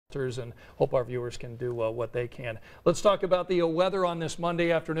and hope our viewers can do what they can. Let's talk about the weather on this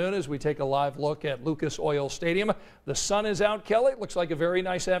Monday afternoon as we take a live look at Lucas Oil Stadium. The sun is out, Kelly. It looks like a very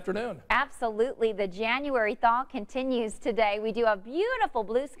nice afternoon. Absolutely. The January thaw continues today. We do have beautiful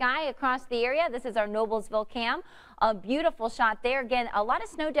blue sky across the area. This is our Noblesville cam. A beautiful shot there. Again, a lot of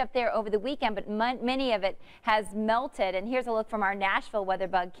snow depth there over the weekend, but many of it has melted. And here's a look from our Nashville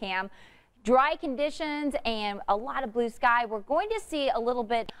WeatherBug cam. Dry conditions and a lot of blue sky. We're going to see a little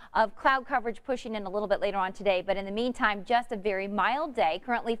bit of cloud coverage pushing in a little bit later on today, but in the meantime, just a very mild day.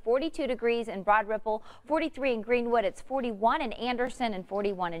 Currently 42 degrees in Broad Ripple, 43 in Greenwood, it's 41 in Anderson and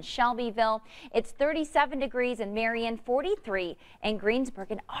 41 in Shelbyville. It's 37 degrees in Marion, 43 in Greensburg,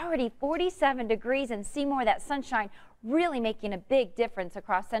 and already 47 degrees in Seymour. That sunshine really making a big difference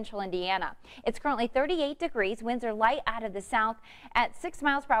across central Indiana. It's currently 38 degrees. Winds are light out of the south at 6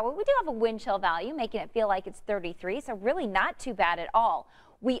 miles per hour. We do have a wind chill value, making it feel like it's 33, so really not too bad at all.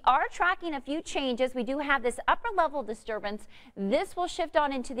 We are tracking a few changes. We do have this upper level disturbance. This will shift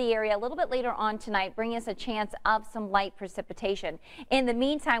on into the area a little bit later on tonight, bringing us a chance of some light precipitation. In the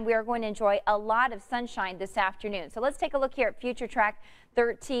meantime, we are going to enjoy a lot of sunshine this afternoon. So let's take a look here at Future Track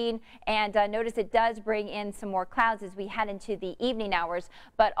 13 and notice it does bring in some more clouds as we head into the evening hours.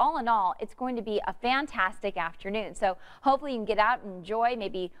 But all in all, it's going to be a fantastic afternoon. So hopefully you can get out and enjoy,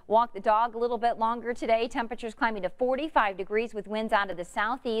 maybe walk the dog a little bit longer today. Temperatures climbing to 45 degrees with winds out of the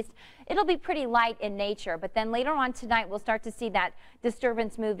southeast. It'll be pretty light in nature, but then later on tonight we'll start to see that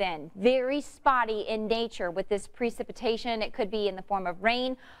disturbance move in. Very spotty in nature with this precipitation. It could be in the form of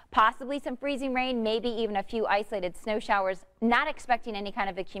rain, possibly some freezing rain, maybe even a few isolated snow showers. Not expecting any kind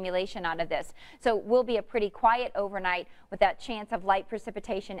of accumulation out of this. So it will be a pretty quiet overnight with that chance of light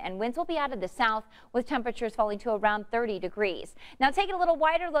precipitation, and winds will be out of the south with temperatures falling to around 30 degrees. Now taking a little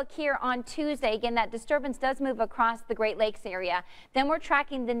wider look here on Tuesday, again that disturbance does move across the Great Lakes area. Then we're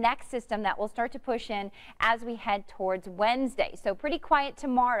tracking the next system that will start to push in as we head towards Wednesday. So pretty quiet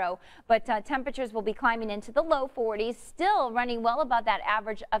tomorrow, but temperatures will be climbing into the low 40s, still running well above that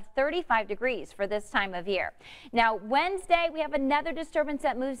average of 35 degrees for this time of year. Now Wednesday we have another disturbance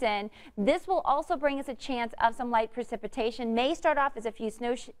that moves in. This will also bring us a chance of some light precipitation. May start off as a few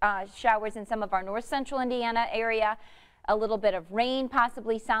snow showers in some of our north central Indiana area. A little bit of rain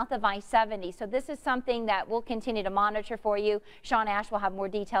possibly south of I-70. So this is something that we'll continue to monitor for you. Sean Ash will have more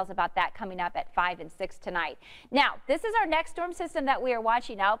details about that coming up at 5 and 6 tonight. Now, this is our next storm system that we are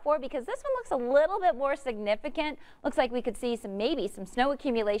watching out for because this one looks a little bit more significant. Looks like we could see maybe some snow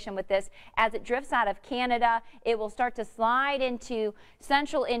accumulation with this as it drifts out of Canada. It will start to slide into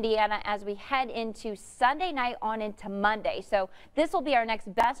central Indiana as we head into Sunday night on into Monday. So this will be our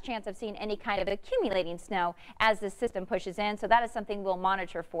next best chance of seeing any kind of accumulating snow as the system pushes in. So that is something we'll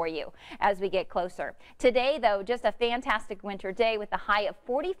monitor for you as we get closer. Today, though, just a fantastic winter day with a high of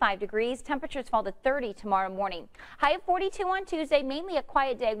 45 degrees. Temperatures fall to 30 tomorrow morning. High of 42 on Tuesday, mainly a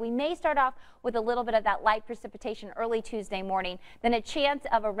quiet day. We may start off with a little bit of that light precipitation early Tuesday morning. Then a chance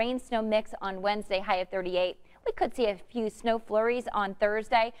of a rain-snow mix on Wednesday, high of 38. We could see a few snow flurries on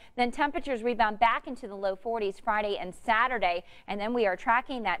Thursday. Then temperatures rebound back into the low 40s Friday and Saturday. And then we are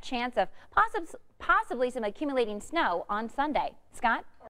tracking that chance of possibly some accumulating snow on Sunday. Scott?